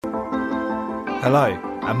Hello,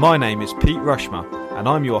 and my name is Pete Rushmer, and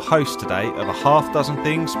I'm your host today of A Half Dozen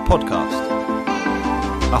Things podcast.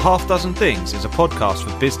 A Half Dozen Things is a podcast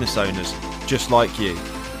for business owners just like you.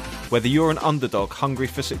 Whether you're an underdog hungry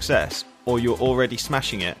for success, or you're already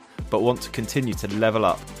smashing it but want to continue to level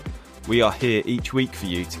up, we are here each week for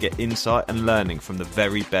you to get insight and learning from the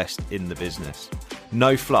very best in the business.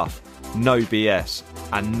 No fluff, no BS,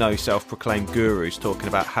 and no self-proclaimed gurus talking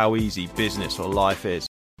about how easy business or life is.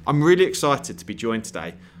 I'm really excited to be joined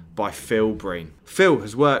today by Phil Breen. Phil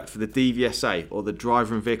has worked for the DVSA, or the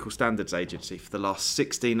Driver and Vehicle Standards Agency, for the last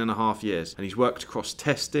 16 and a half years, and he's worked across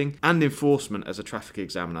testing and enforcement as a traffic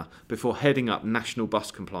examiner before heading up national bus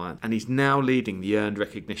compliance, and he's now leading the Earned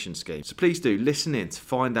Recognition Scheme. So please do listen in to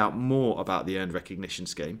find out more about the Earned Recognition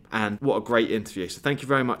Scheme, and what a great interview. So thank you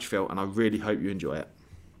very much, Phil, and I really hope you enjoy it.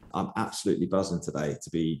 I'm absolutely buzzing today to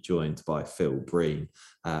be joined by Phil Breen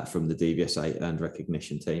from the DVSA Earned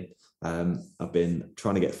Recognition team. I've been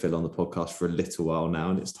trying to get Phil on the podcast for a little while now,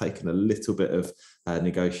 and it's taken a little bit of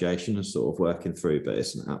negotiation and sort of working through, but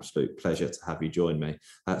it's an absolute pleasure to have you join me.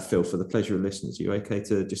 Phil, for the pleasure of listeners, are you okay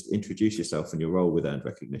to just introduce yourself and your role with Earned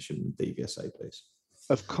Recognition and DVSA, please?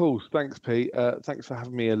 Of course. Thanks, Pete. Thanks for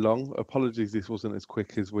having me along. Apologies this wasn't as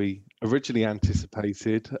quick as we originally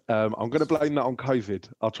anticipated. I'm going to blame that on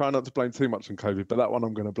COVID. I'll try not to blame too much on COVID, but that one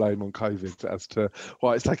I'm going to blame on COVID as to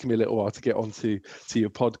why it's taken me a little while to get onto your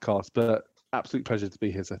podcast. But absolute pleasure to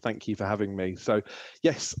be here. So thank you for having me. So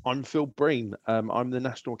yes, I'm Phil Breen. I'm the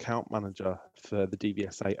National Account Manager for the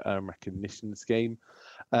DVSA Earned Recognition Scheme.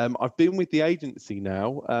 I've been with the agency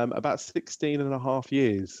now about 16 and a half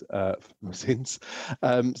years since.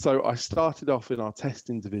 So I started off in our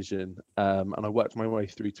testing division and I worked my way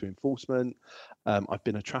through to enforcement. I've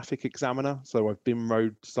been a traffic examiner, so I've been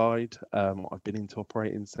roadside. I've been into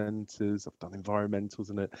operating centres. I've done environmentals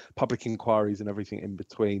and public inquiries and everything in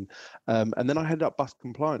between. And then I headed up bus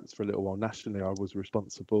compliance for a little while. Nationally, I was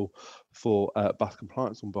responsible for bus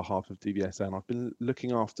compliance on behalf of DVSA, and I've been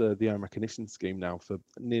looking after the Earned Recognition Scheme now for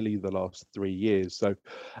nearly the last 3 years. So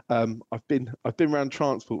I've been around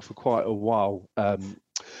transport for quite a while.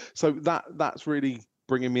 So that's really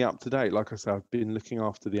bringing me up to date. Like I said, I've been looking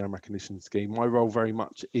after the Earned Recognition Scheme. My role very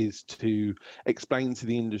much is to explain to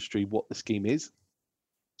the industry what the scheme is.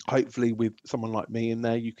 Hopefully with someone like me in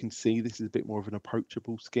there, you can see this is a bit more of an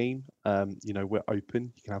approachable scheme. We're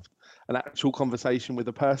open. You can have an actual conversation with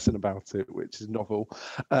a person about it, which is novel.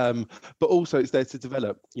 But also it's there to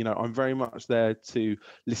develop. I'm very much there to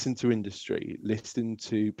listen to industry, listen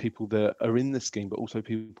to people that are in the scheme, but also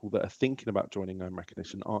people that are thinking about joining Earned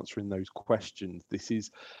Recognition, answering those questions. This is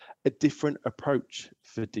a different approach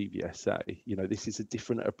for DVSA. This is a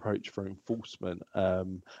different approach for enforcement.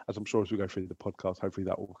 As I'm sure as we go through the podcast, hopefully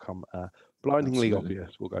that will become blindingly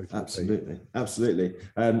obvious. We'll go through. Absolutely.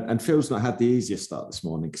 And Phil's not had the easiest start this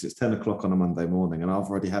morning because it's 10 o'clock on a Monday morning and I've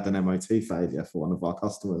already had an MOT failure for one of our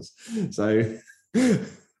customers. So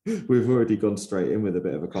we've already gone straight in with a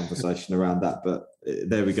bit of a conversation around that, but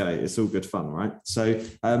there we go. It's all good fun, right? So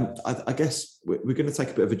I guess we're going to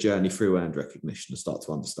take a bit of a journey through Earned Recognition and start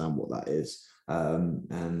to understand what that is,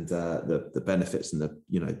 and the benefits and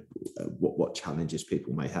what challenges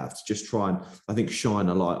people may have, to just try and, I think, shine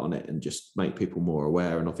a light on it and just make people more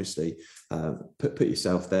aware. And obviously put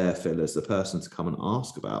yourself there, Phil, as the person to come and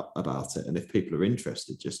ask about it. And if people are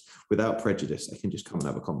interested, just without prejudice, they can just come and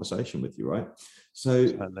have a conversation with you, right? So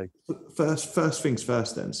first things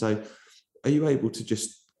first then. So are you able to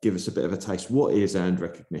just give us a bit of a taste? What is Earned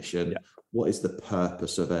Recognition? Yeah. What is the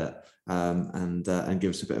purpose of it? And give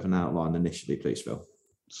us a bit of an outline initially, please, Phil.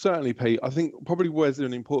 Certainly, Pete. I think probably where's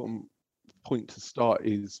an important point to start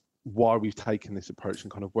is why we've taken this approach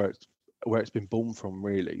and kind of where it's been born from,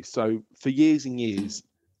 really. So for years and years,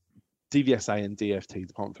 DVSA and DFT,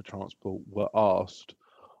 Department for Transport, were asked,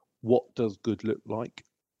 what does good look like?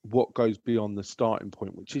 What goes beyond the starting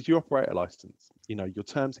point, which is your operator license, your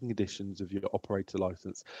terms and conditions of your operator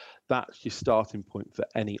license. That's your starting point for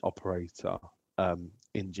any operator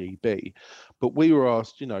in GB. But we were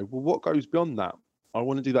asked, what goes beyond that? I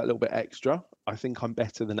want to do that a little bit extra. I think I'm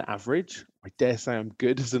better than average. I dare say I'm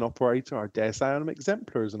good as an operator. I dare say I'm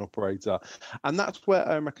exemplar as an operator. And that's where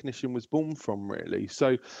Earned Recognition was born from, really.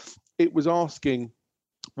 So it was asking,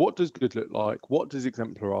 what does good look like? What does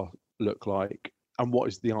exemplar look like? And what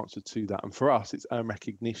is the answer to that? And for us, it's Earned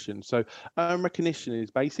Recognition. So Earned Recognition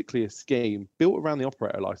is basically a scheme built around the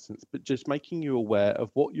operator license, but just making you aware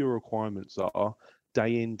of what your requirements are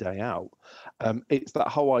day in, day out. It's that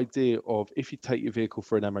whole idea of, if you take your vehicle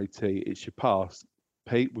for an MOT, it should pass.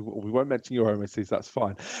 Pete, we won't mention your MOTs, that's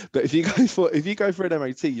fine. But if you go for an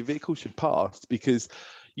MOT, your vehicle should pass, because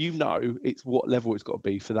you know it's what level it's got to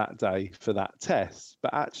be for that day for that test,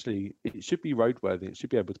 but actually it should be roadworthy. It should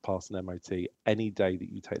be able to pass an MOT any day that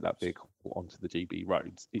you take that vehicle onto the GB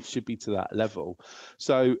roads. It should be to that level.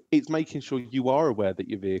 So it's making sure you are aware that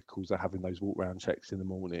your vehicles are having those walk round checks in the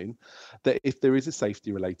morning, that if there is a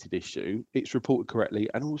safety related issue, it's reported correctly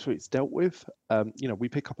and also it's dealt with. We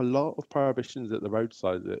pick up a lot of prohibitions at the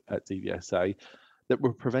roadside at DVSA that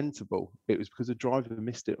were preventable. It was because a driver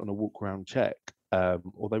missed it on a walk around check,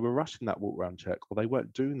 or they were rushing that walk around check, or they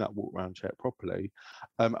weren't doing that walk around check properly.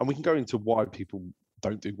 And we can go into why people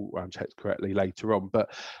don't do walk around checks correctly later on.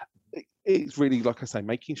 But it's really, like I say,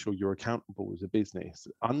 making sure you're accountable as a business,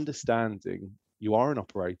 understanding you are an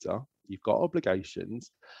operator, you've got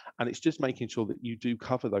obligations, and it's just making sure that you do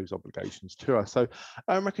cover those obligations to us. So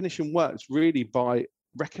recognition works really by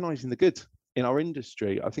recognizing the good in our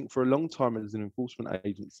industry. I think for a long time as an enforcement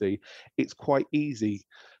agency, it's quite easy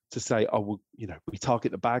to say, oh, well, we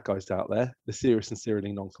target the bad guys out there, the serious and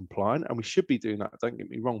serially non-compliant, and we should be doing that, don't get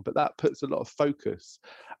me wrong, but that puts a lot of focus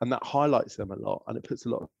and that highlights them a lot, and it puts a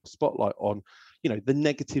lot of spotlight on, the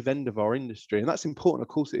negative end of our industry. And that's important, of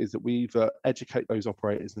course it is, that we either educate those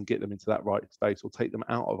operators and get them into that right space or take them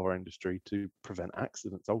out of our industry to prevent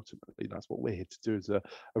accidents. Ultimately, that's what we're here to do as a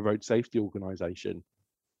road safety organisation.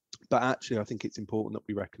 But actually, I think it's important that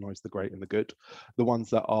we recognise the great and the good, the ones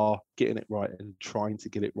that are getting it right and trying to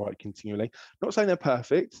get it right continually. Not saying they're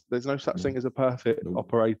perfect. There's no such thing as a perfect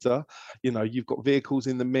operator. You've got vehicles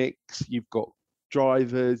in the mix, you've got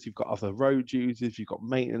drivers, you've got other road users, you've got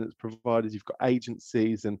maintenance providers, you've got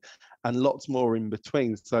agencies, and lots more in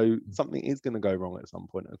between. So something is going to go wrong at some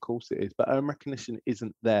point. Of course it is. But recognition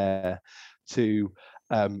isn't there to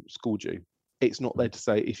scold you. It's not there to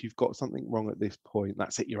say, if you've got something wrong at this point,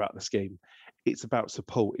 that's it, you're out of the scheme. It's about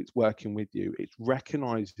support. It's working with you. It's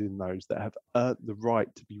recognising those that have earned the right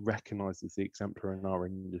to be recognised as the exemplar in our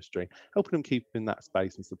industry, helping them keep in that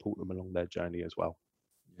space and support them along their journey as well.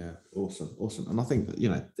 Yeah, awesome. And I think that,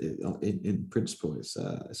 in principle, it's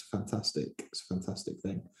a fantastic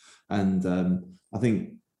thing. And I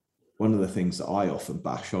think one of the things that I often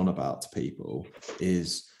bash on about to people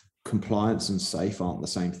is compliance and safe aren't the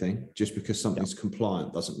same thing. Just because something's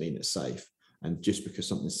compliant doesn't mean it's safe, and just because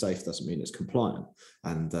something's safe doesn't mean it's compliant.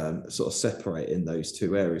 And sort of separating those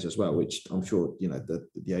two areas as well, which I'm sure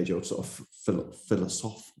the age old sort of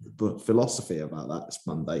philosophy about that. It's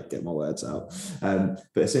Monday, get my words out.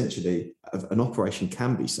 But essentially, an operation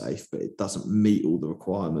can be safe, but it doesn't meet all the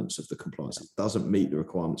requirements of the compliance. It doesn't meet the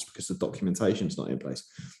requirements because the documentation is not in place.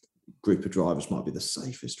 Group of drivers might be the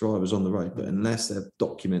safest drivers on the road, but unless they've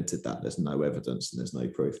documented that, there's no evidence and there's no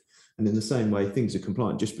proof. And in the same way, things are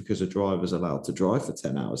compliant. Just because a driver's allowed to drive for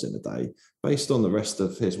 10 hours in a day, based on the rest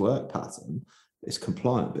of his work pattern, it's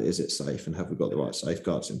compliant, but is it safe, and have we got the right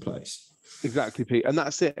safeguards in place? Exactly, Pete. And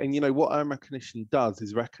that's it. And what recognition does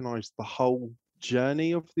is recognise the whole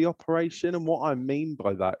journey of the operation. And what I mean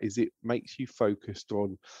by that is it makes you focused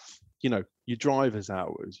on your driver's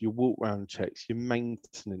hours, your walk round checks, your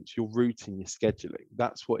maintenance, your routing, your scheduling.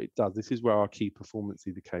 That's what it does. This is where our key performance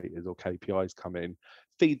indicators or KPIs come in.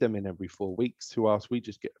 Feed them in every 4 weeks to us. We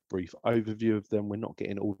just get a brief overview of them. We're not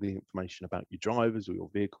getting all the information about your drivers or your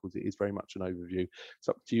vehicles. It is very much an overview. It's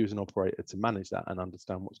up to you as an operator to manage that and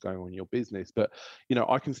understand what's going on in your business. But,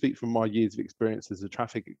 I can speak from my years of experience as a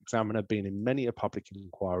traffic examiner, being in many a public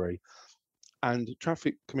inquiry. And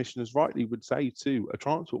traffic commissioners rightly would say to a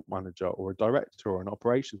transport manager or a director or an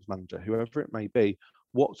operations manager, whoever it may be,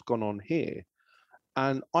 what's gone on here?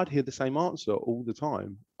 And I'd hear the same answer all the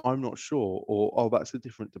time. I'm not sure, or, oh, that's a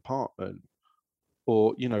different department.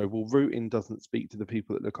 Or, well, routing doesn't speak to the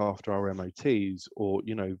people that look after our MOTs, or,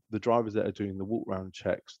 the drivers that are doing the walk round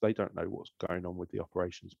checks, they don't know what's going on with the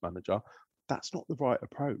operations manager. That's not the right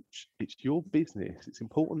approach. It's your business. It's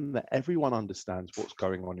important that everyone understands what's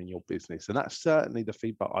going on in your business. And that's certainly the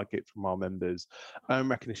feedback I get from our members.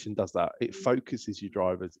 Recognition does that. It focuses your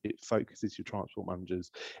drivers, it focuses your transport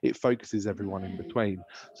managers, it focuses everyone in between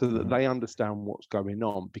so that they understand what's going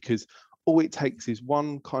on, because all it takes is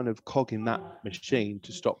one kind of cog in that machine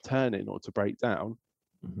to stop turning or to break down.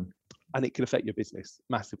 And it could affect your business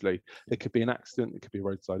massively. There could be an accident, it could be a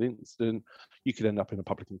roadside incident, you could end up in a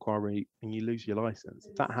public inquiry and you lose your license.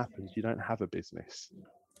 If that happens, you don't have a business.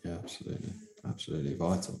 Yeah, absolutely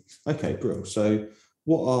vital. Okay, brilliant. So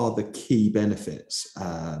what are the key benefits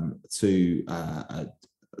to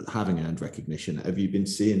having earned recognition? Have you been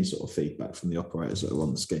seeing sort of feedback from the operators that are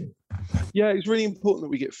on the scheme? Yeah, it's really important that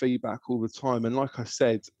we get feedback all the time. And like I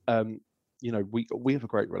said, we have a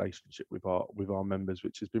great relationship with our members,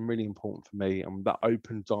 which has been really important for me. And that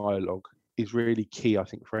open dialogue is really key, I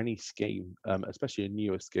think, for any scheme, especially a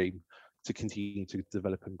newer scheme, to continue to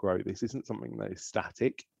develop and grow. This isn't something that is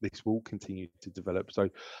static. This will continue to develop. So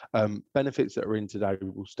benefits that are in today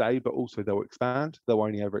will stay, but also they'll expand. They'll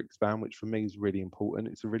only ever expand, which for me is really important.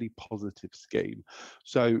 It's a really positive scheme.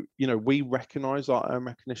 So, you know, we recognise our own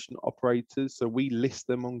recognition operators. So we list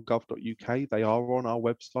them on gov.uk. They are on our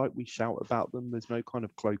website. We shout about them. There's no kind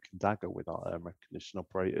of cloak and dagger with our own recognition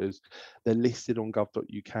operators. They're listed on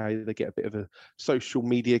gov.uk. They get a bit of a social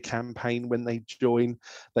media campaign when they join.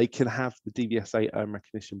 They can have the DVSA own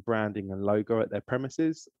recognition branding and logo at their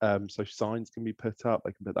premises. So signs can be put up.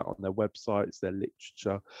 They can put that on their websites, their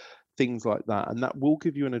literature, things like that. And that will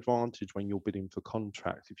give you an advantage when you're bidding for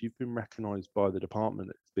contracts. If you've been recognised by the department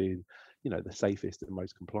as being, you know, the safest and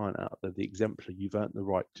most compliant out there, the exemplar, you've earned the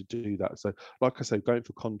right to do that. So like I say, going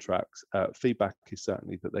for contracts, feedback is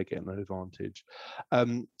certainly that they're getting an advantage.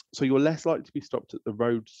 So you're less likely to be stopped at the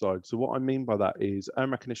roadside. So what I mean by that is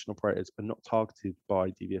own recognition operators are not targeted by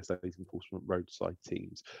DVSA's enforcement roadside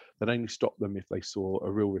teams. They'd only stop them if they saw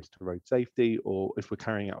a real risk to road safety, or if we're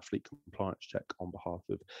carrying out a fleet compliance check on behalf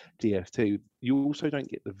of DF2. You also don't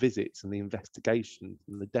get the visits and the investigations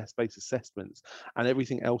and the desk-based assessments and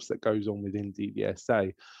everything else that goes on within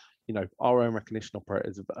DVSA. You know, our own recognition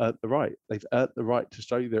operators have earned the right. They've earned the right to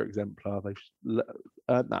show their exemplar. They've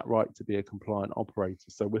earned that right to be a compliant operator.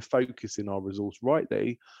 So we're focusing our resource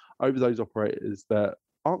rightly over those operators that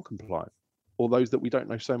aren't compliant, or those that we don't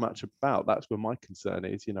know so much about. That's where my concern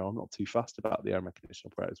is. You know, I'm not too fussed about the own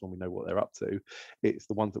recognition operators when we know what they're up to. It's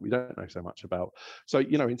the ones that we don't know so much about. So,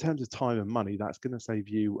 you know, in terms of time and money, that's going to save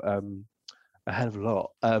you a hell of a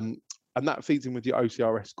lot. And that feeds in with your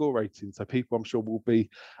OCRS score rating. So people, I'm sure, will be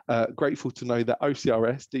grateful to know that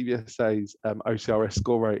OCRS, DVSA's OCRS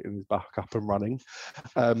score rating is back up and running.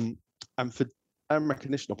 And for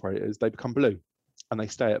recognition operators, they become blue and they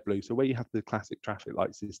stay at blue. So where you have the classic traffic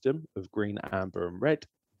light system of green, amber and red,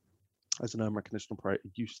 as an recognition operator,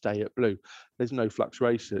 you stay at blue. There's no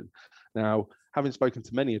fluctuation. Now, having spoken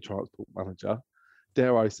to many a transport manager,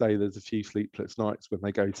 dare I say there's a few sleepless nights when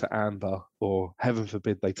they go to amber, or heaven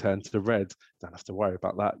forbid they turn to red. Don't have to worry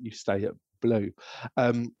about that. You stay at blue.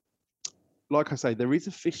 Like I say, there is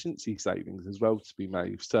efficiency savings as well to be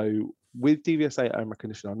made. So with DVSA own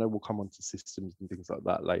recognition, I know we'll come on to systems and things like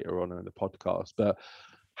that later on in the podcast, but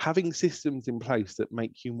having systems in place that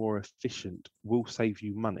make you more efficient will save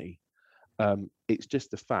you money. It's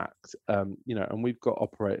just a fact, you know, and we've got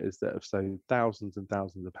operators that have saved thousands and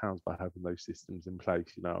thousands of pounds by having those systems in place.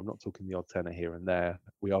 You know, I'm not talking the odd tenner here and there.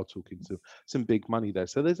 We are talking to some big money there.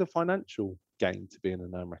 So there's a financial gain to being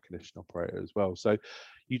an own recognition operator as well. So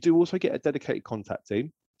you do also get a dedicated contact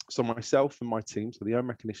team. So myself and my team, so the own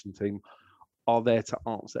recognition team, are there to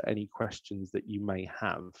answer any questions that you may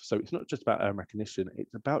have. So it's not just about own recognition,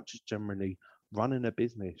 it's about just generally running a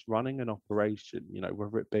business, running an operation, you know,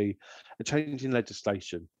 whether it be a change in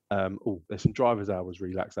legislation. There's some driver's hours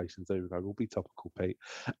relaxations. There we go. We'll be topical, Pete.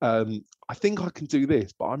 I think I can do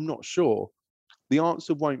this, but I'm not sure. The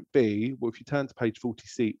answer won't be, well, if you turn to page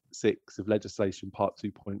 46 of legislation part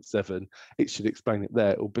 2.7, it should explain it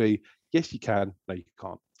there. It'll be, yes, you can, no, you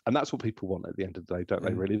can't. And that's what people want at the end of the day, don't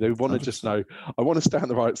they, really? They want to just know, I want to stay on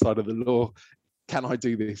the right side of the law. Can I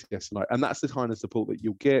do this? Yes or no? And that's the kind of support that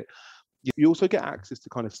you'll get. You also get access to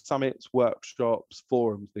kind of summits, workshops,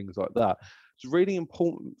 forums, things like that. It's really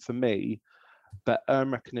important for me that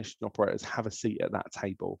recognition operators have a seat at that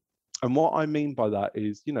table. And what I mean by that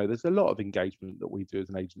is, you know, there's a lot of engagement that we do as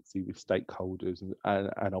an agency with stakeholders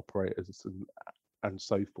and operators and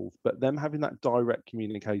so forth. But them having that direct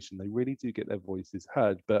communication, they really do get their voices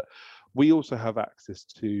heard. But we also have access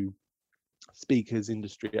to speakers,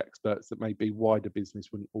 industry experts that maybe wider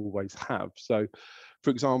business wouldn't always have. So, for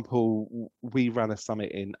example, we ran a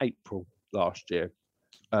summit in April last year.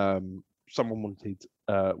 Someone wanted,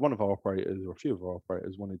 one of our operators, or a few of our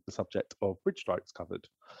operators, wanted the subject of bridge strikes covered.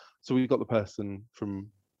 So we got the person from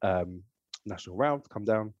National Rail to come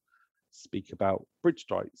down, speak about bridge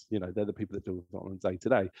strikes. You know, they're the people that deal with it on a day to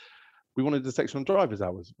day. We wanted a section on driver's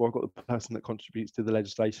hours. Well, I've got the person that contributes to the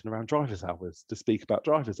legislation around driver's hours to speak about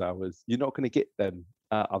driver's hours. You're not going to get them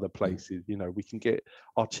at other places. You know, we can get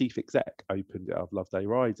our chief exec opened it up, Loveday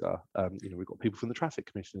Rider. You know, we've got people from the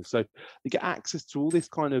traffic commissioners. So they get access to all this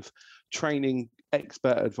kind of training,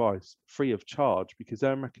 expert advice free of charge, because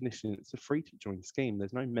own recognition, it's a free to join scheme.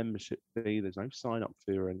 There's no membership fee, there's no sign up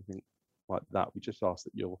fee or anything like that. We just ask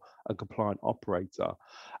that you're a compliant operator.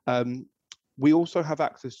 We also have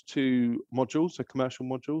access to modules, so commercial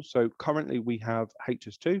modules. So currently we have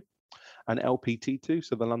HS2 and LPT2,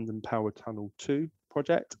 so the London Power Tunnel 2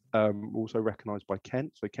 project, also recognised by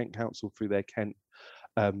Kent. So Kent Council, through their Kent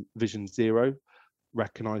Vision Zero,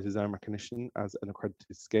 recognises AIM recognition as an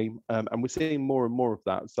accredited scheme, and we're seeing more and more of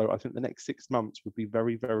that. So I think the next 6 months would be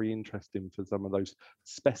very, very interesting for some of those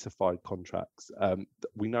specified contracts.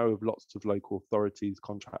 We know of lots of local authorities,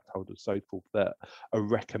 contract holders, so forth, that are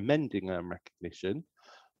recommending AIM recognition,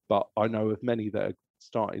 but I know of many that are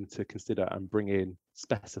starting to consider and bring in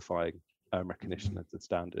specifying recognition as the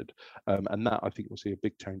standard, and that I think we'll see a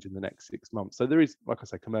big change in the next 6 months. So there is, like I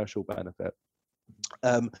say, commercial benefit.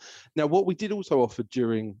 Now, what we did also offer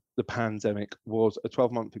during the pandemic was a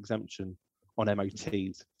 12-month exemption on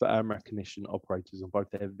MOTs for AIM recognition operators on both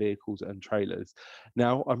their vehicles and trailers.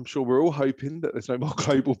 Now, I'm sure we're all hoping that there's no more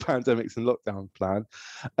global pandemics and lockdown plan,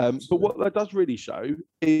 but what that does really show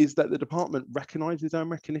is that the department recognises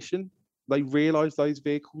AIM recognition. They realise those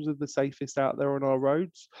vehicles are the safest out there on our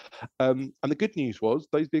roads. And the good news was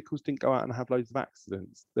those vehicles didn't go out and have loads of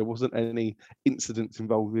accidents. There wasn't any incidents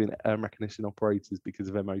involving recognition operators because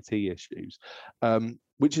of MOT issues,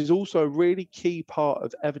 which is also a really key part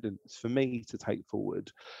of evidence for me to take forward,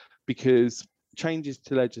 because changes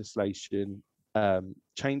to legislation,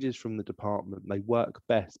 changes from the department, they work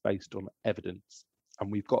best based on evidence.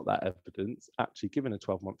 And we've got that evidence. Actually given a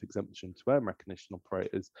 12-month exemption to AIM recognition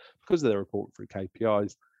operators because of their report through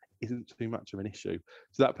KPIs isn't too much of an issue.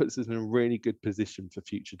 So that puts us in a really good position for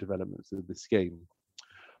future developments of the scheme.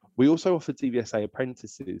 We also offer DVSA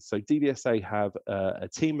apprentices. So DVSA have a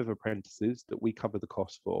team of apprentices that we cover the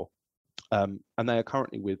cost for. And they are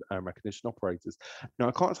currently with AIM recognition operators. Now,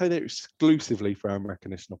 I can't say they're exclusively for AIM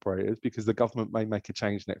recognition operators, because the government may make a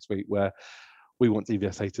change next week where we want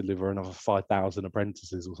DVSA to deliver another 5,000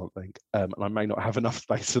 apprentices or something, and I may not have enough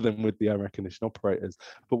space for them with the AIM recognition operators.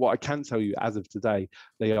 But what I can tell you as of today,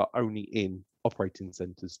 they are only in operating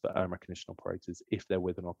centres for AIM recognition operators if they're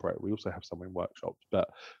with an operator. We also have some in workshops, but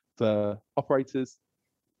for operators,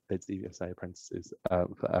 they're DVSA apprentices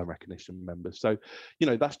for AIM recognition members. So, you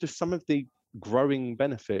know, that's just some of the growing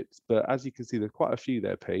benefits. But as you can see, there's quite a few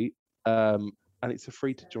there, Pete, and it's a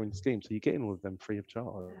free to join scheme. So you're getting all of them free of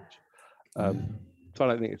charge. So I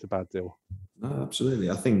don't think it's a bad deal. No, absolutely.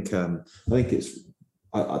 I think it's.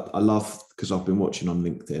 I love, because I've been watching on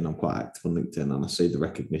LinkedIn. I'm quite active on LinkedIn, and I see the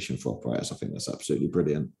recognition for operators. I think that's absolutely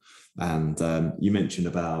brilliant. And you mentioned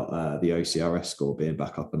about the OCRS score being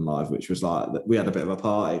back up and live, which was like, we had a bit of a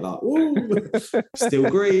party, like, ooh, still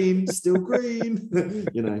green, still green.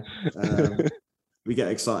 You know, we get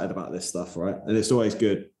excited about this stuff, right? And it's always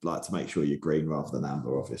good, like, to make sure you're green rather than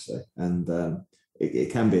amber, obviously. And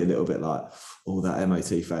it can be a little bit like, oh, that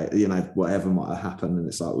MOT fail, you know, whatever might have happened, and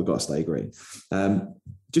it's like, we've got to stay green.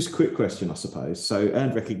 Just a quick question, I suppose. So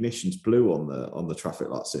earned recognition's blue on the traffic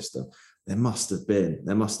light system. There must have been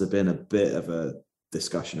a bit of a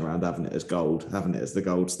discussion around having it as gold, having it as the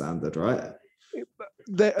gold standard, right?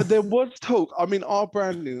 There was talk. I mean, our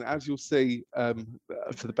branding, as you'll see,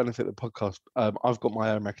 for the benefit of the podcast, I've got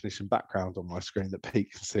my own recognition background on my screen that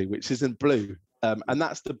Pete can see, which isn't blue. And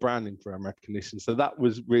that's the branding for AIM recognition. So that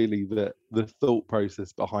was really the thought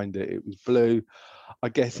process behind it. It was blue. I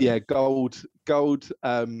guess, yeah, gold could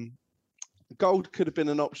have been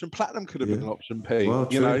an option. Platinum could have been an option, Pete. Well,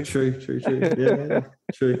 true. Yeah,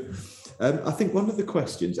 true. I think one of the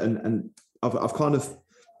questions, and I've kind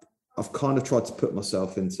of tried to put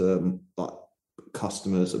myself into like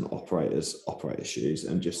customers and operators' shoes,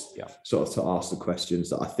 and just sort of to ask the questions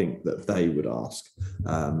that I think that they would ask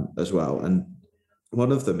as well. And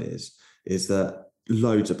one of them is that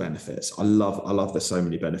loads of benefits. I love there's so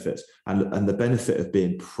many benefits, and the benefit of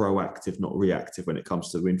being proactive, not reactive, when it comes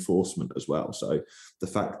to enforcement as well. So the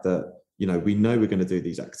fact that, you know, we know we're going to do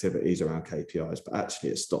these activities around KPIs, but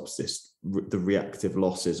actually it stops the reactive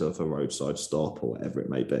losses of a roadside stop or whatever it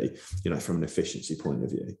may be, you know, from an efficiency point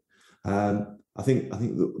of view. I think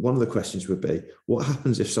that one of the questions would be, what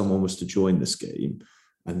happens if someone was to join the scheme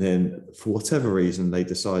and then for whatever reason they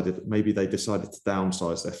decided to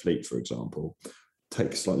downsize their fleet, for example,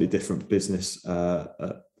 take a slightly different business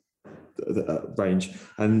range,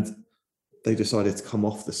 and they decided to come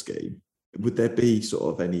off the scheme? Would there be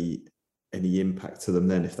sort of any impact to them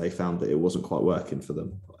then if they found that it wasn't quite working for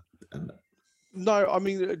them? No, I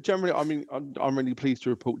mean, generally, I'm really pleased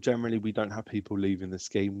to report, generally, we don't have people leaving the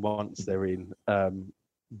scheme once they're in.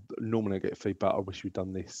 Normally I get feedback, I wish we'd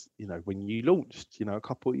done this, you know, when you launched, you know, a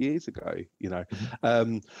couple of years ago, you know.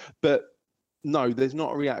 But no, there's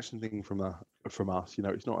not a reaction thing from us, you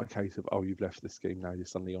know. It's not a case of, oh, you've left the scheme, now you're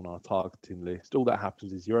suddenly on our targeting list. All that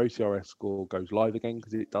happens is your OCRS score goes live again,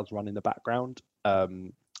 because it does run in the background.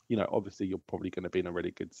 You know, obviously you're probably going to be in a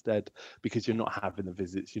really good stead because you're not having the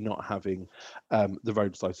visits, you're not having the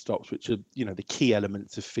roadside stops, which are, you know, the key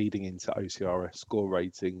elements of feeding into OCRS score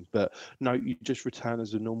rating. But no, you just return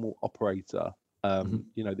as a normal operator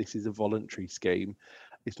This is a voluntary scheme.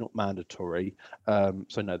 It's not mandatory.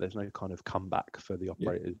 So no, there's no kind of comeback for the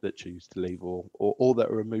operators that choose to leave or that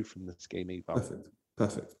are removed from the scheme either.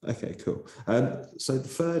 Perfect. Okay, cool. So the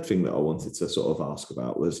third thing that I wanted to sort of ask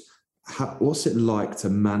about was what's it like to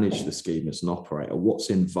manage the scheme as an operator? What's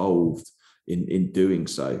involved in doing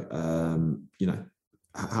so?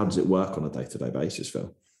 How does it work on a day-to-day basis,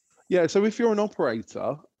 Phil? Yeah, so if you're an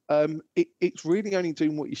operator, it's really only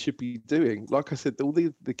doing what you should be doing. Like I said, all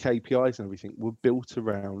the KPIs and everything were built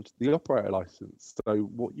around the operator license. So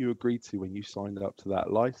what you agreed to when you signed up to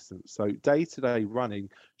that license. So day-to-day running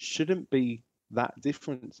shouldn't be that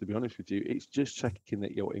different, to be honest with you. It's just checking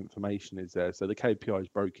that your information is there. So the KPI is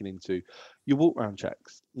broken into your walk round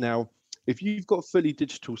checks. Now, if you've got fully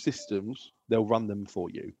digital systems, they'll run them for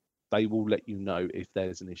you. They will let you know if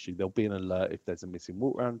there's an issue. There'll be an alert if there's a missing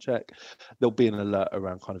walk round check. There'll be an alert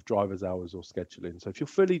around kind of driver's hours or scheduling. So if you're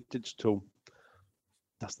fully digital,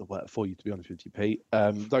 that's the work for you, to be honest with you, Pete.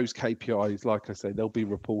 Those KPIs, like I say, they'll be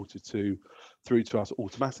reported through to us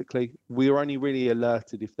automatically. We're only really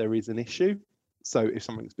alerted if there is an issue. So if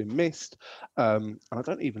something's been missed, and I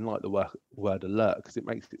don't even like the word alert because it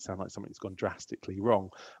makes it sound like something's gone drastically wrong.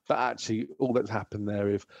 But actually, all that's happened there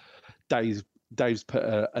is Dave's put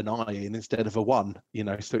an I in instead of a 1,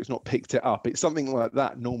 so it's not picked it up. It's something like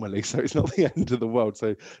that normally, so it's not the end of the world.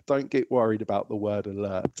 So don't get worried about the word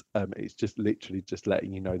alert. It's just literally just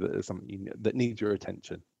letting you know that there's something that needs your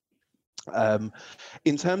attention.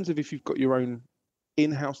 In terms of if you've got your own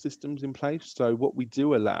in-house systems in place, so what we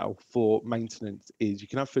do allow for maintenance is you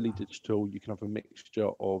can have fully digital, you can have a mixture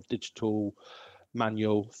of digital,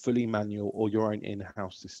 manual, fully manual, or your own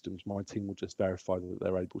in-house systems. My team will just verify that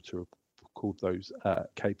they're able to record those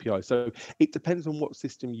KPIs. So it depends on what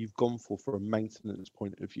system you've gone for a maintenance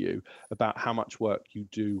point of view about how much work you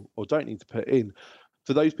do or don't need to put in.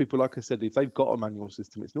 For those people, like I said, if they've got a manual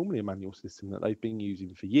system, it's normally a manual system that they've been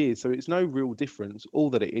using for years. So it's no real difference. All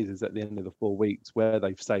that it is at the end of the 4 weeks where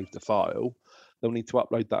they've saved a file, they'll need to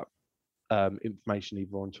upload that information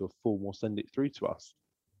either onto a form or send it through to us.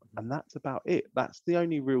 And that's about it. That's the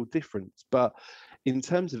only real difference. But in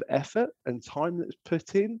terms of effort and time that's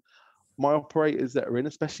put in, my operators that are in,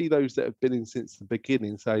 especially those that have been in since the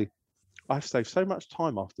beginning, say, I've saved so much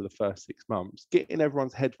time after the first 6 months, getting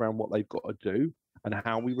everyone's head around what they've got to do and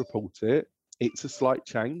how we report it. It's a slight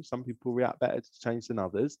change. Some people react better to change than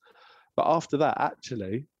others. But after that,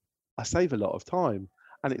 actually, I save a lot of time.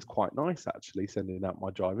 And it's quite nice, actually, sending out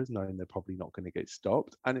my drivers, knowing they're probably not going to get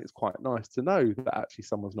stopped. And it's quite nice to know that actually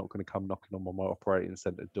someone's not going to come knocking on my operating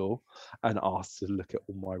centre door and ask to look at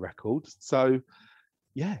all my records. So,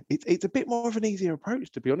 yeah, it's a bit more of an easier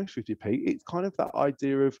approach, to be honest with you, Pete. It's kind of that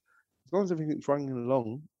idea of as long as everything's running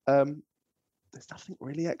along, there's nothing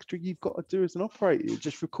really extra you've got to do as an operator. You're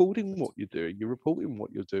just recording what you're doing. You're reporting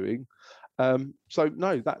what you're doing. So,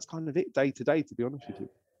 no, that's kind of it day to day, to be honest with you,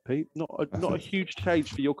 Pete. Not a huge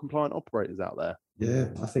change for your compliant operators out there. Yeah,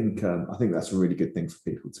 I think that's a really good thing for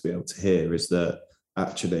people to be able to hear is that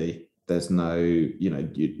actually there's no,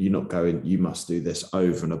 you're not going, you must do this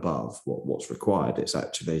over and above what's required. It's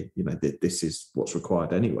actually, this is what's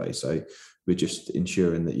required anyway. So we're just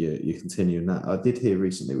ensuring that you're continuing that. I did hear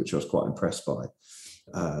recently, which I was quite impressed by.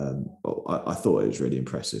 I thought it was really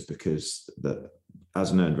impressive because that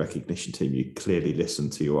as an earned recognition team, you clearly listen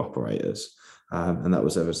to your operators. And that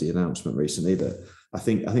was there was the announcement recently that I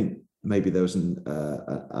think maybe there was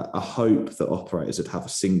a hope that operators would have a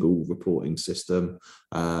single reporting system,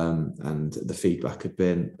 and the feedback had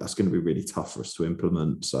been that's going to be really tough for us to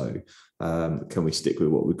implement. So can we stick with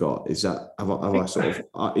what we've got? Is that have I sort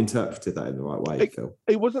of interpreted that in the right way, Phil?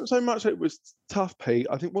 It wasn't so much it was tough, Pete.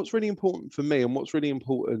 I think what's really important for me, and what's really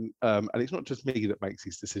important, and it's not just me that makes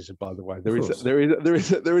these decisions, by the way. There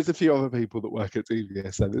is a few other people that work at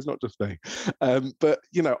DVSA. There's not just me. But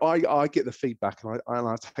I get the feedback, and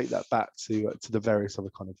I take that back to the various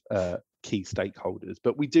other kind of key stakeholders.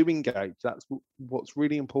 But we do engage. That's what's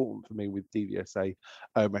really important for me with DVSA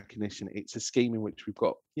recognition. It's a scheme in which we've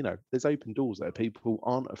got, there's open doors there. People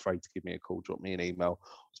aren't afraid to give me a call, drop me an email,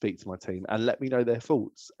 speak to my team and let me know their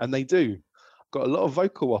thoughts. And they do. Got a lot of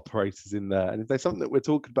vocal operators in there. And if there's something that we're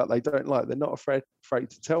talking about they don't like, they're not afraid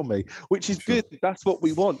to tell me, which is good. That's what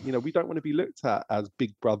we want. We don't want to be looked at as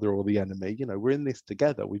big brother or the enemy. We're in this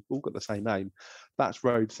together. We've all got the same aim. That's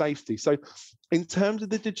road safety. So in terms of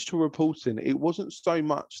the digital reporting, it wasn't so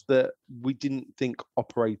much that we didn't think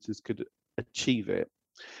operators could achieve it.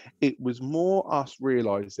 It was more us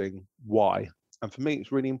realizing why. And for me,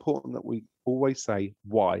 it's really important that we always say,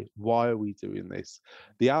 why? Why are we doing this?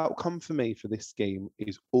 The outcome for me for this scheme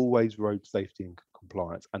is always road safety and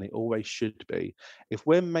compliance, and it always should be. If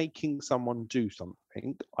we're making someone do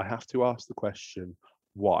something, I have to ask the question,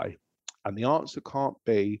 why? And the answer can't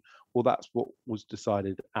be, well, that's what was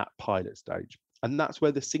decided at pilot stage. And that's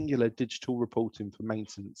where the singular digital reporting for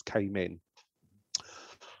maintenance came in.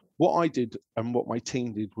 What I did and what my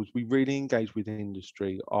team did was we really engaged with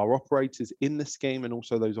industry, our operators in the scheme, and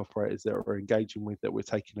also those operators that we're engaging with, that we're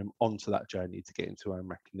taking them onto that journey to get into own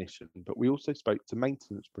recognition. But we also spoke to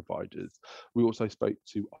maintenance providers. We also spoke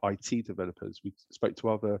to IT developers. We spoke to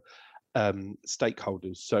other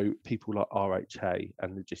stakeholders, so people like RHA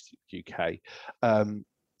and Logistics UK.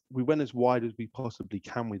 We went as wide as we possibly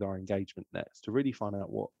can with our engagement nets to really find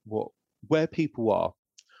out where people are.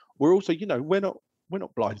 We're also, we're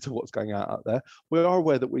not blind to what's going on out there. We are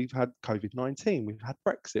aware that we've had COVID-19, we've had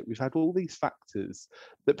Brexit, we've had all these factors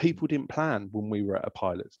that people didn't plan when we were at a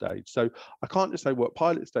pilot stage. So I can't just say, well, at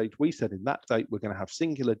pilot stage, we said in that date, we're going to have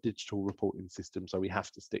singular digital reporting system, so we have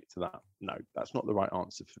to stick to that. No, that's not the right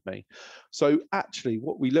answer for me. So actually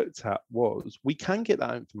what we looked at was, we can get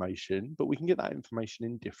that information, but we can get that information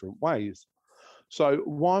in different ways. So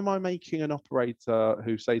why am I making an operator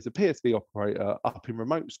who says a PSV operator up in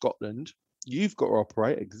remote Scotland? You've got to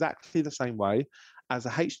operate exactly the same way as a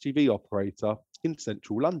HGV operator in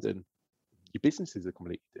central London. Your businesses are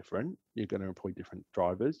completely different. You're going to employ different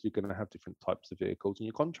drivers. You're going to have different types of vehicles, and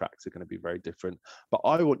your contracts are going to be very different. But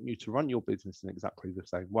I want you to run your business in exactly the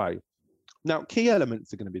same way. Now, key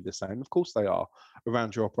elements are going to be the same. Of course they are,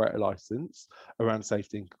 around your operator license, around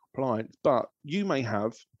safety and compliance, but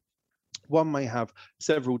one may have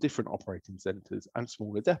several different operating centres and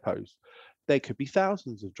smaller depots. There could be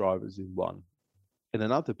thousands of drivers in one. In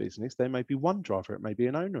another business, there may be one driver, it may be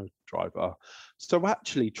an owner driver. So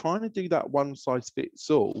actually trying to do that one size fits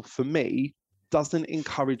all, for me, doesn't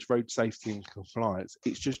encourage road safety and compliance.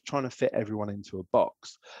 It's just trying to fit everyone into a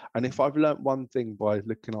box. And if I've learnt one thing by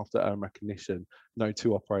looking after own recognition, no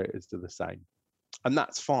two operators are the same. And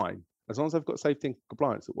that's fine. As long as they've got safety and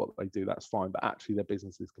compliance at what they do, that's fine. But actually their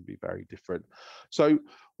businesses can be very different. So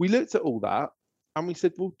we looked at all that and we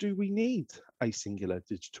said, well, do we need a singular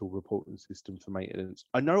digital reporting system for maintenance?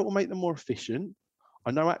 I know it will make them more efficient.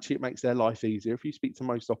 I know actually it makes their life easier. If you speak to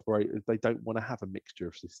most operators, they don't want to have a mixture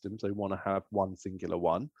of systems. They want to have one singular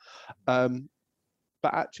one. But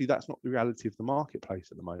actually that's not the reality of the marketplace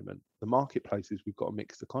at the moment. The marketplace is we've got a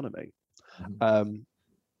mixed economy.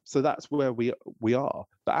 So that's where we are.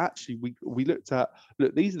 But actually we looked at,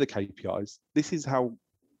 look, these are the KPIs. This is how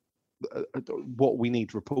what we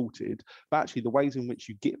need reported. But actually the ways in which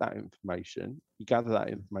you get that information, you gather that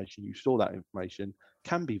information, you store that information,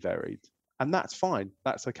 can be varied. And that's fine,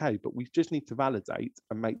 that's okay. But we just need to validate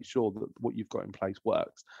and make sure that what you've got in place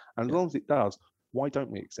works. And as long as it does, why don't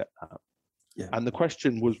we accept that? Yeah. And the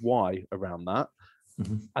question was why around that.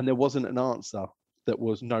 And there wasn't an answer that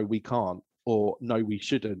was no, we can't, or no, we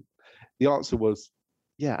shouldn't. The answer was,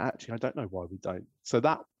 yeah, actually, I don't know why we don't. So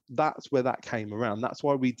that's where that came around. That's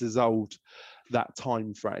why we dissolved that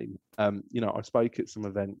time frame. I spoke at some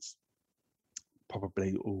events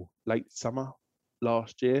probably late summer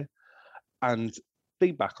last year, and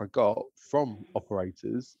feedback I got from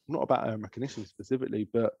operators, not about own recognition specifically,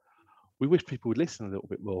 but we wish people would listen a little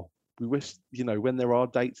bit more. We wish, when there are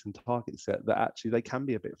dates and targets set, that actually they can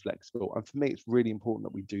be a bit flexible. And for me, it's really important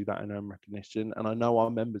that we do that in own recognition. And I know our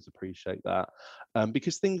members appreciate that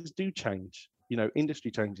because things do change. Industry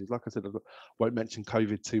changes. Like I said, I won't mention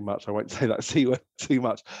COVID too much. I won't say that C word too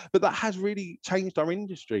much. But that has really changed our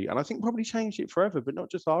industry. And I think probably changed it forever, but not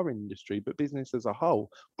just our industry, but business as a whole,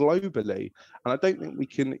 globally. And I don't think we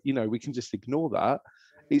can just ignore that.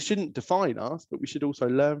 It shouldn't define us, but we should also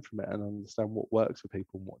learn from it and understand what works for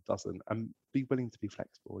people and what doesn't, and be willing to be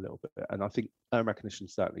flexible a little bit. And I think own recognition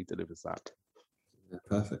certainly delivers that. Yeah,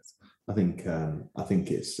 perfect. I think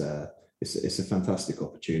it's a fantastic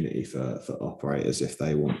opportunity for operators if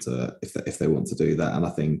they want to do that. And I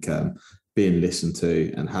think being listened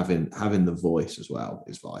to and having the voice as well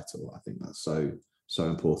is vital. I think that's so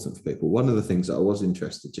important for people. One of the things that I was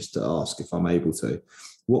interested just to ask, if I'm able to,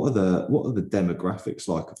 what are the demographics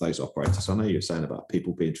like of those operators? I know you're saying about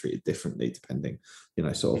people being treated differently depending,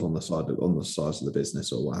 sort of on the size of the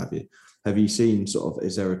business or what have you. Have you seen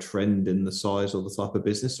is there a trend in the size or the type of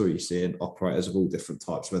business, or are you seeing operators of all different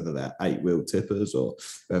types, whether they're 8-wheel tippers or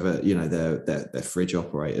whether they're fridge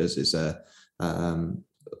operators? Is there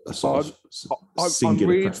a sort of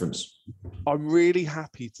singular preference? I'm really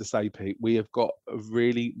happy to say, Pete, we have got a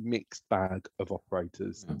really mixed bag of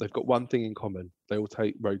operators. They've got one thing in common. They all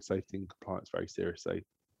take road safety and compliance very seriously.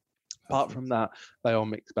 Apart from that, they are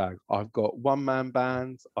mixed bag. I've got one-man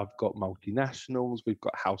bands, I've got multinationals, we've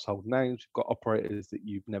got household names, we've got operators that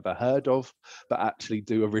you've never heard of, but actually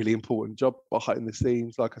do a really important job behind the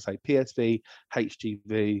scenes. Like I say, PSV,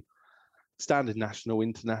 HGV, standard national,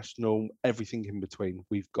 international, everything in between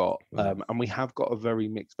we've got. And we have got a very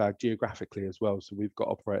mixed bag geographically as well. So we've got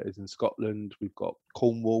operators in Scotland, we've got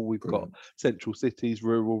Cornwall, we've got central cities,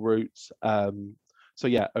 rural routes. So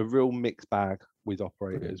yeah, a real mixed bag with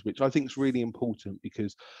operators, which I think is really important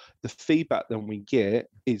because the feedback that we get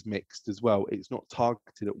is mixed as well. It's not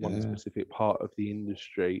targeted at one specific part of the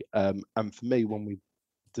industry. And for me, when we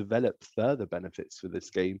develop further benefits for the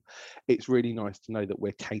scheme, it's really nice to know that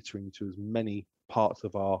we're catering to as many parts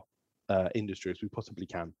of our industry as we possibly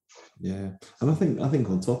can. Yeah, and I think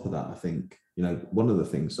on top of that, I think, you know, one of the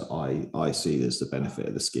things that I see as the benefit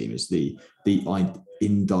of the scheme is the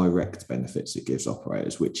indirect benefits it gives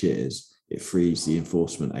operators, which is it frees the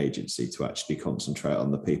enforcement agency to actually concentrate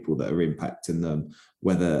on the people that are impacting them,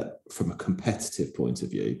 whether from a competitive point of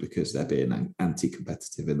view, because they're being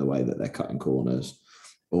anti-competitive in the way that they're cutting corners,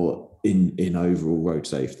 or in overall road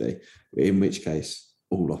safety, in which case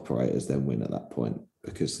all operators then win at that point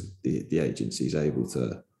because the agency is able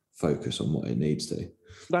to focus on what it needs to.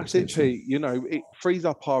 That's it, Pete. You know, it frees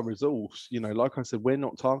up our resource. You know, like I said, we're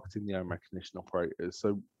not targeting the own recognition operators.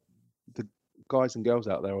 So the guys and girls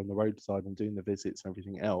out there on the roadside and doing the visits and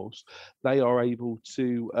everything else, they are able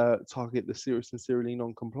to target the serious and serially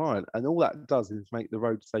non-compliant. And all that does is make the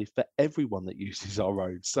road safe for everyone that uses our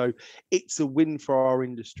roads. So it's a win for our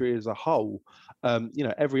industry as a whole. You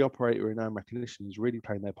know, every operator in own recognition is really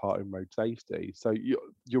playing their part in road safety. So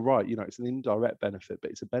you're right, you know, it's an indirect benefit,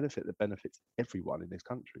 but it's a benefit that benefits everyone in this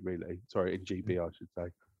country, really. Sorry, in GB, I should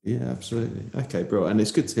say. Yeah, absolutely. Okay, bro. And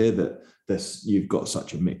it's good to hear that you've got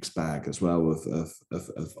such a mixed bag as well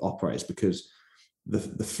of operators, because the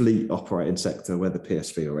fleet operating sector, whether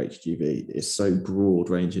PSV or HGV, is so broad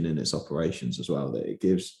ranging in its operations as well that it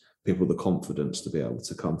gives people the confidence to be able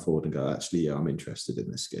to come forward and go, actually, yeah, I'm interested in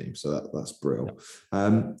this scheme. So that's brilliant.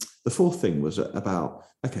 The fourth thing was about,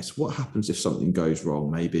 okay, so what happens if something goes wrong?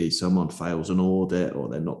 Maybe someone fails an audit or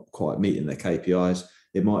they're not quite meeting their KPIs.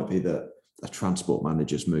 It might be that a transport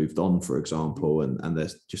manager's moved on, for example, and they're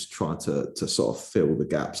just trying to sort of fill the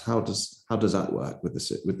gaps. How does that work with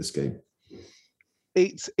the scheme?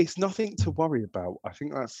 It's nothing to worry about. I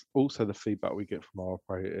think that's also the feedback we get from our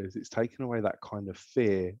operators. It's taken away that kind of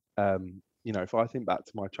fear. You know, if I think back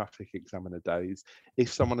to my traffic examiner days,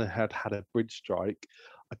 if someone had had a bridge strike,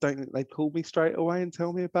 I don't think they'd call me straight away and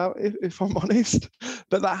tell me about it, if I'm honest.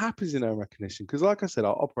 But that happens in own recognition because, like I said,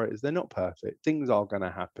 our operators, they're not perfect. Things are going to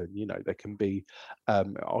happen. You know, there can be,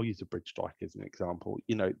 I'll use a bridge strike as an example.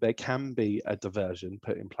 You know, there can be a diversion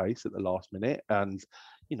put in place at the last minute. And,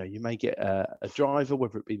 you know, you may get a driver,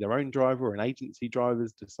 whether it be their own driver or an agency driver,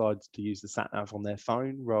 decides to use the sat-nav on their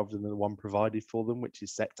phone rather than the one provided for them, which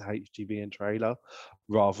is set to HGV and trailer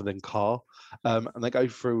rather than car. And they go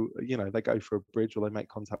through, you know, they go for a bridge or they make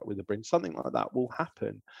contact with a bridge. Something like that will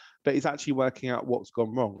happen. But it's actually working out what's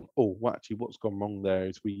gone wrong. Oh, well, actually, what's gone wrong there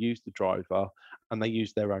is we use the driver and they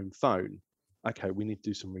use their own phone. Okay, we need to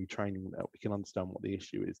do some retraining there. We can understand what the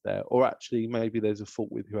issue is there. Or actually, maybe there's a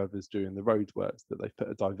fault with whoever's doing the roadworks, that they've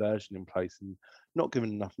put a diversion in place and not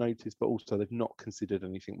given enough notice, but also they've not considered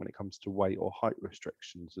anything when it comes to weight or height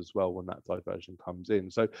restrictions as well when that diversion comes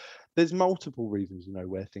in. So there's multiple reasons, you know,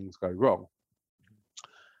 where things go wrong.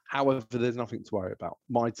 However, there's nothing to worry about.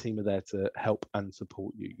 My team are there to help and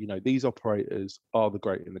support you. You know, these operators are the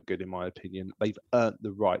great and the good, in my opinion. They've earned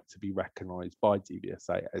the right to be recognised by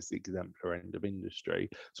DVSA as the exemplar end of industry.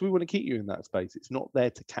 So we want to keep you in that space. It's not there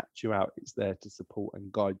to catch you out. It's there to support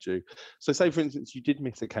and guide you. So say, for instance, you did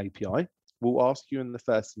miss a KPI. We'll ask you in the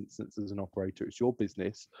first instance as an operator, it's your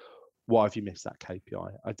business. Why have you missed that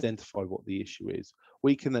KPI? Identify what the issue is.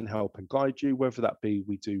 We can then help and guide you, whether that be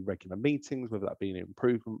we do regular meetings, whether that be an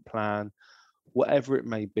improvement plan, whatever it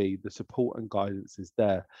may be, the support and guidance is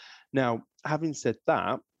there. Now, having said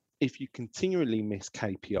that, if you continually miss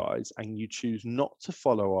KPIs and you choose not to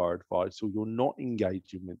follow our advice or you're not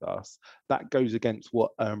engaging with us, that goes against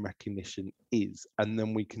what earn recognition is. And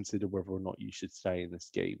then we consider whether or not you should stay in the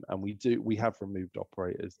scheme. And we have removed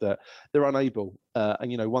operators that they're unable.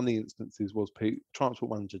 And, you know, one of the instances was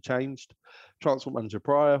transport manager changed. Transport manager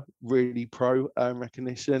prior, really pro earn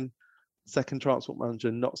recognition. Second transport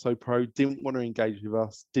manager, not so pro, didn't want to engage with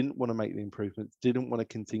us, didn't want to make the improvements, didn't want to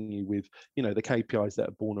continue with, you know, the KPIs that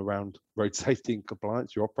are born around road safety and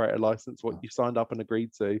compliance, your operator license, what you signed up and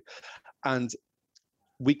agreed to. And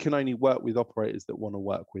we can only work with operators that want to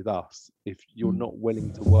work with us. If you're not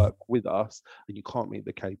willing to work with us and you can't meet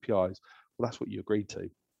the KPIs, well, that's what you agreed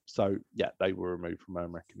to. So yeah, they were removed from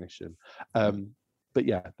home recognition. But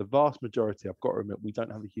yeah, the vast majority, I've got to admit, we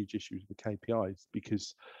don't have a huge issue with the KPIs,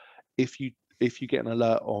 because if you get an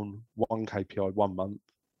alert on one KPI 1 month,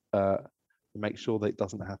 make sure that it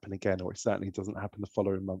doesn't happen again, or it certainly doesn't happen the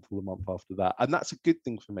following month or the month after that. And that's a good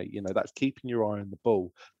thing for me. You know, that's keeping your eye on the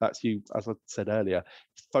ball. That's you, as I said earlier,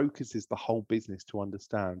 focuses the whole business to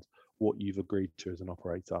understand what you've agreed to as an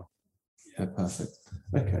operator. Yeah, perfect.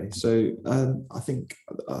 Okay, so I think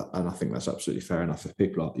that's absolutely fair enough. If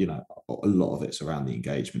people are, you know, a lot of it's around the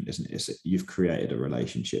engagement, isn't it? You've created a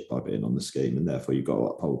relationship by being on the scheme, and therefore you've got to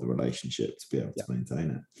uphold the relationship to be able to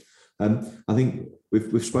maintain it. I think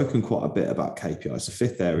we've spoken quite a bit about KPIs. The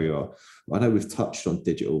fifth area, I know we've touched on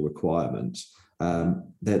digital requirements.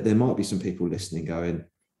 There might be some people listening going,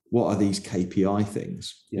 what are these KPI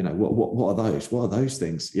things? You know, what are those? What are those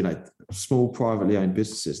things? You know, small privately owned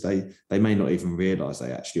businesses, they may not even realize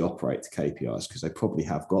they actually operate to KPIs, because they probably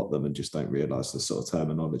have got them and just don't realize the sort of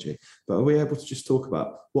terminology. But are we able to just talk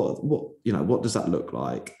about what does that look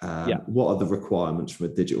like? What are the requirements from a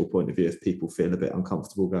digital point of view if people feel a bit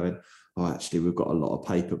uncomfortable going, oh, actually, we've got a lot of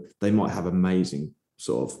paper. They might have amazing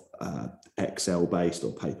sort of Excel-based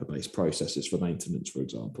or paper-based processes for maintenance, for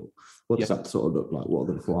example. What does that sort of look like? What are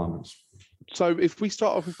the requirements? So if we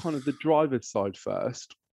start off with kind of the driver's side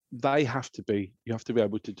first, you have to be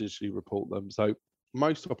able to digitally report them. So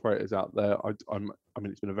most operators out there, I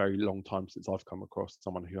mean, it's been a very long time since I've come across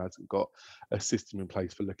someone who hasn't got a system in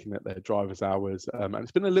place for looking at their driver's hours. And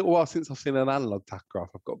it's been a little while since I've seen an analog tachograph,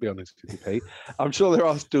 I've got to be honest with you, Pete. I'm sure there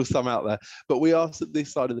are still some out there, but we ask that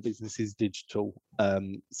this side of the business is digital.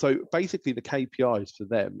 So basically the KPIs for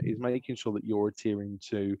them is making sure that you're adhering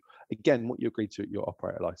to, again, what you agreed to at your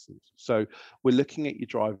operator license. So we're looking at your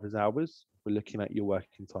driver's hours. We're looking at your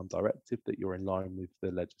working time directive, that you're in line with the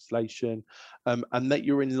legislation, and that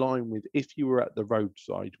you're in line with, if you were at the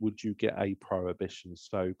roadside, would you get a prohibition?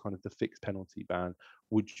 So kind of the fixed penalty ban,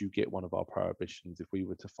 would you get one of our prohibitions if we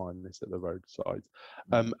were to find this at the roadside?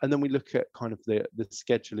 And then we look at kind of the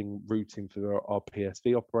scheduling routing for our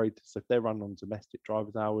PSV operators. So if they're run on domestic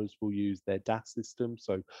driver's hours, we'll use their DAS system,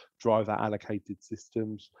 so driver allocated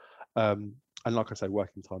systems. And like I say,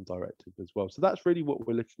 working time directive as well. So that's really what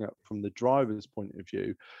we're looking at from the driver's point of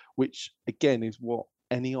view, which again is what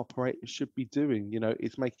any operator should be doing. You know,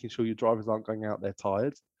 it's making sure your drivers aren't going out there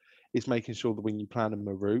tired. It's making sure that when you plan them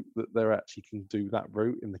a route, that they actually can do that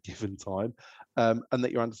route in the given time, and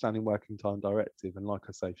that you're understanding working time directive. And like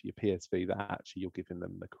I say, for your PSV, that actually you're giving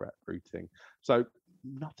them the correct routing. So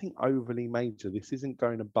nothing overly major. This isn't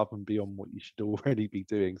going above and beyond what you should already be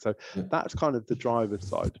doing. So that's kind of the driver's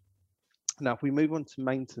side. Now, if we move on to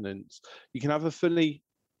maintenance, you can have a fully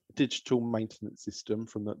digital maintenance system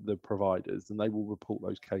from the providers, and they will report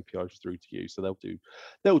those KPIs through to you. So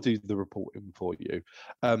they'll do the reporting for you.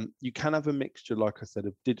 You can have a mixture, like I said,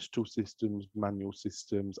 of digital systems, manual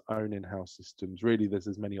systems, own in-house systems. Really, there's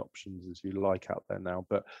as many options as you like out there now,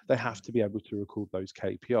 but they have to be able to record those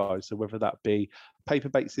KPIs. So whether that be a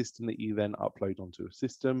paper-based system that you then upload onto a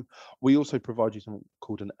system, we also provide you something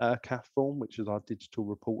called an ERCAF form, which is our digital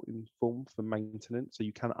reporting form for maintenance. So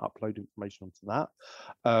you can upload information onto that.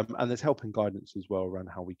 And there's help and guidance as well around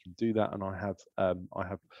how we can do that. And I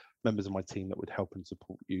have members of my team that would help and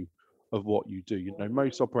support you of what you do. You know,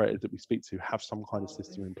 most operators that we speak to have some kind of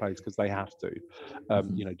system in place because they have to,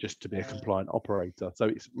 you know, just to be a compliant operator. So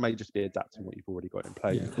it may just be adapting what you've already got in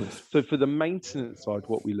place. Yeah, so for the maintenance side,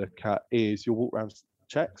 what we look at is your walk around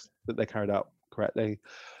checks, that they're carried out correctly,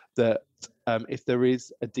 that if there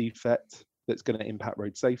is a defect that's going to impact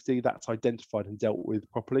road safety, that's identified and dealt with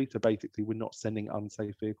properly. So basically, we're not sending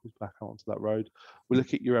unsafe vehicles back out onto that road. We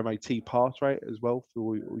look at your MOT pass rate as well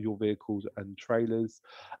for your vehicles and trailers,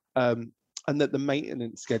 and that the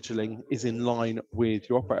maintenance scheduling is in line with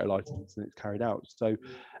your operator license and it's carried out. So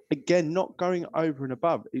again, not going over and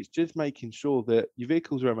above, it's just making sure that your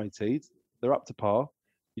vehicles are MOT'd, they're up to par,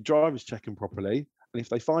 your driver's checking properly, and if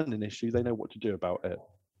they find an issue, they know what to do about it.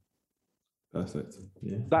 Perfect.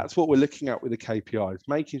 Yeah. That's what we're looking at with the KPIs,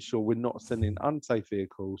 making sure we're not sending unsafe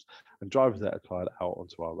vehicles and drivers that are tired out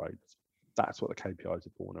onto our roads. That's what the KPIs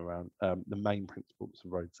are born around. The main principles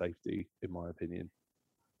of road safety, in my opinion.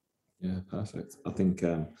 Yeah, perfect. I think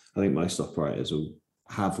most operators will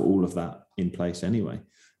have all of that in place anyway.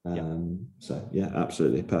 So yeah,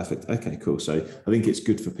 absolutely perfect. Okay, cool. So I think it's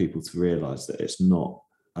good for people to realise that it's not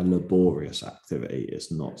a laborious activity.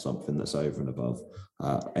 It's not something that's over and above.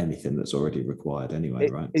 anything that's already required anyway,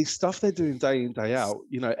 right? It's stuff they're doing day in, day out.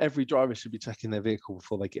 You know, every driver should be checking their vehicle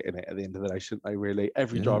before they get in it at the end of the day, shouldn't they, really?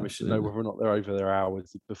 Every driver should know whether or not they're over their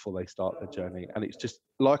hours before they start their journey. And it's just,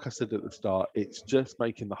 like I said at the start, it's just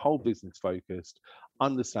making the whole business focused,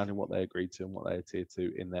 understanding what they agreed to and what they adhere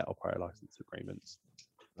to in their operator license agreements.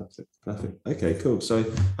 Perfect. Okay, cool. So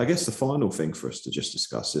I guess the final thing for us to just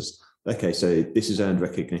discuss is, okay, so this is earned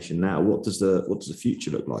recognition now. What does the future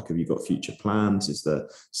look like? Have you got future plans? Is the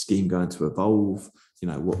scheme going to evolve? You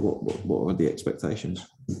know, what are the expectations?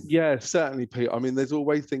 Yeah, certainly, Pete. I mean, there's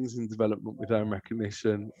always things in development with earned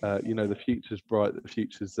recognition. You know, the future's bright. The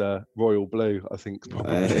future's royal blue, I think.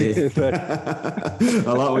 Probably.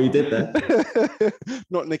 I like what you did there.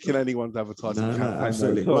 Not nicking anyone's advertising campaign.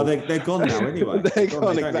 Absolutely. Well, they're gone now anyway. They're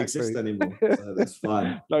gone, they exactly. don't exist anymore, so that's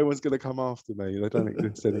fine. No one's going to come after me. They don't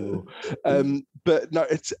exist anymore. But no,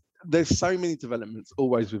 there's so many developments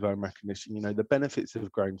always with earned recognition. You know, the benefits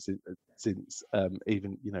have grown since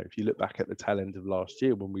even, you know, if you look back at the tail end of last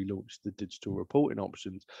year when we launched the digital reporting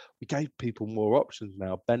options, we gave people more options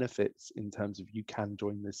now, benefits in terms of you can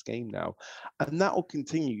join the scheme now. And that will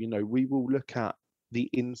continue. You know, we will look at the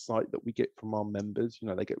insight that we get from our members. You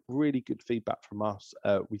know, they get really good feedback from us.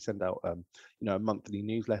 We send out, you know, a monthly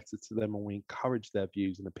newsletter to them, and we encourage their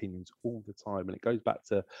views and opinions all the time. And it goes back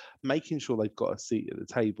to making sure they've got a seat at the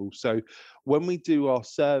table. So when we do our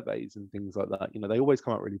surveys and things like that, you know, they always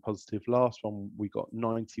come out really positive. Last one, we got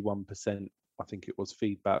 91%. I think it was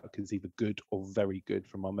feedback is either good or very good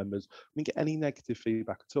from our members. We didn't get any negative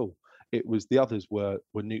feedback at all. It was the others were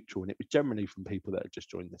neutral, and it was generally from people that had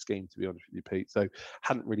just joined the scheme, to be honest with you, Pete. So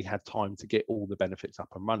hadn't really had time to get all the benefits up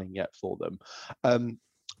and running yet for them.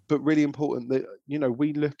 But really important that, you know,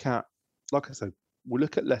 we look at, like I said, we'll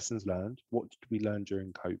look at lessons learned. What did we learn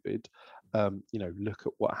during COVID? You know, look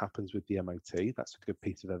at what happens with the MOT. That's a good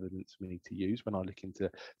piece of evidence we need to use when I look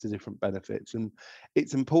into different benefits. And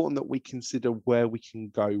it's important that we consider where we can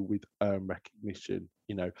go with recognition,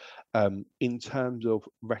 you know, in terms of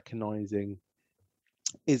recognizing,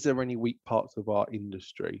 is there any weak parts of our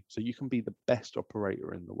industry? So you can be the best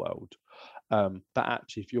operator in the world, but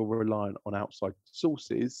actually if you're relying on outside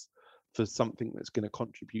sources for something that's going to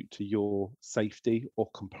contribute to your safety or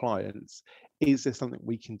compliance, is there something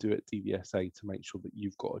we can do at DVSA to make sure that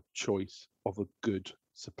you've got a choice of a good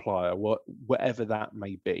supplier, whatever that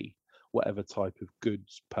may be, whatever type of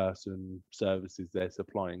goods, person, services they're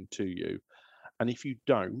supplying to you? And if you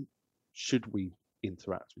don't, should we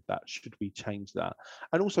interact with that? Should we change that?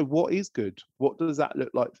 And also, what is good? What does that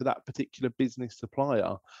look like for that particular business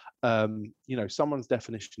supplier? You know, someone's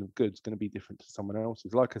definition of good is going to be different to someone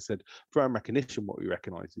else's. Like I said, for earned recognition, what we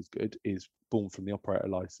recognise is good is born from the operator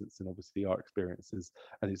license and obviously our experiences,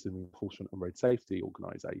 and is an enforcement and road safety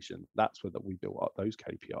organisation. That's where we built up those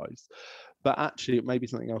KPIs. But actually, it may be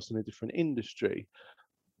something else in a different industry.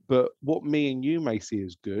 But what me and you may see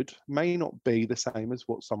as good may not be the same as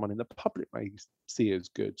what someone in the public may see as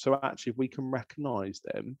good. So actually, if we can recognise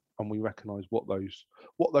them and we recognise what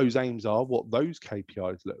those aims are, what those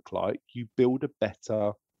KPIs look like, you build a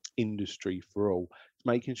better industry for all. It's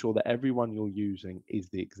making sure that everyone you're using is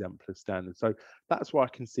the exemplar standard. So that's where I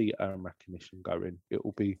can see earned recognition going. It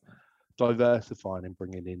will be diversifying and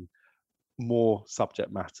bringing in more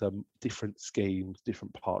subject matter, different schemes,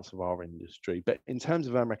 different parts of our industry. But in terms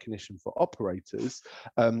of earned recognition for operators,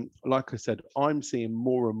 like I said, I'm seeing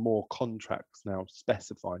more and more contracts now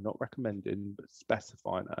specifying, not recommending, but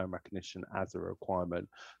specifying earned recognition as a requirement.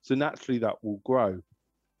 So naturally that will grow.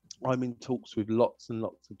 I'm in talks with lots and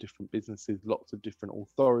lots of different businesses, lots of different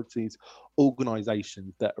authorities,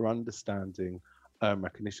 organisations that are understanding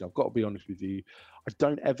recognition. I've got to be honest with you, I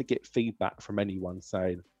don't ever get feedback from anyone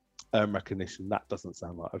saying, recognition, that doesn't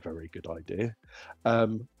sound like a very good idea.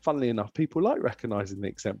 Funnily enough, people like recognising the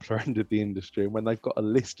exemplar end of the industry, and when they've got a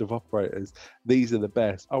list of operators, these are the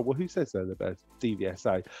best. Oh, well, who says they're the best?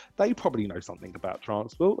 DVSA. They probably know something about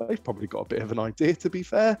transport. They've probably got a bit of an idea, to be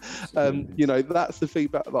fair. You know, that's the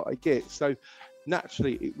feedback that I get. So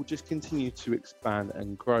naturally, it will just continue to expand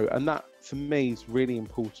and grow, and that for me is really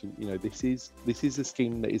important. You know, this is a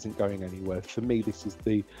scheme that isn't going anywhere. For me, this is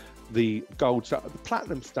the gold stamp, the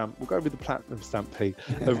platinum stamp. We'll go with the platinum stamp, Pete,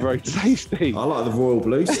 of road safety. I like the royal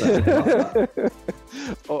blue stamp.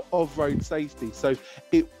 of road safety. So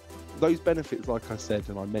those benefits, like I said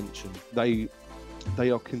and I mentioned, they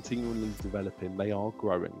they are continually developing, they are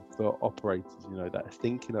growing. For operators, that are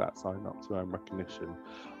thinking about signing up to earn recognition,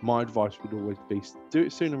 my advice would always be do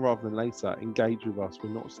it sooner rather than later. Engage with us. We're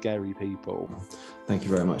not scary people. Thank you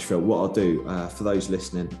very much, Phil. What I'll do for those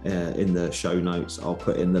listening, in the show notes, I'll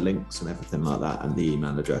put in the links and everything like that, and the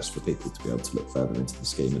email address for people to be able to look further into the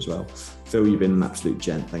scheme as well. Phil, you've been an absolute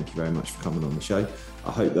gent. Thank you very much for coming on the show.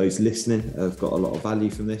 I hope those listening have got a lot of value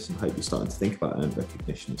from this, and hope you're starting to think about earned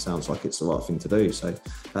recognition. It sounds like it's the right thing to do. So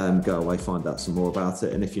go away, find out some more about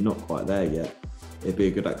it. And if you're not quite there yet, it'd be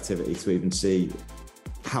a good activity to even see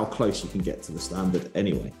how close you can get to the standard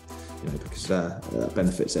anyway, because that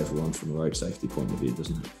benefits everyone from a road safety point of view,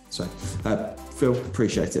 doesn't it? So, Phil,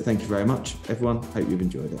 appreciate it. Thank you very much. Everyone, hope you've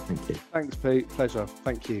enjoyed it. Thank you. Thanks, Pete. Pleasure.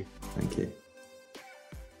 Thank you. Thank you.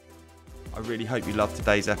 I really hope you loved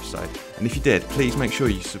today's episode, and if you did, please make sure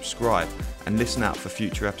you subscribe and listen out for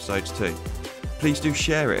future episodes too. Please do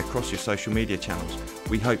share it across your social media channels.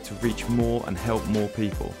 We hope to reach more and help more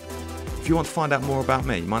people. If you want to find out more about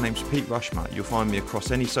me, my name's Pete Rushmer. You'll find me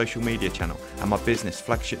across any social media channel and my business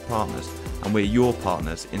Flagship Partners, and we're your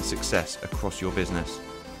partners in success across your business.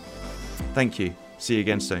 Thank you. See you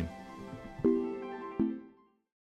again soon.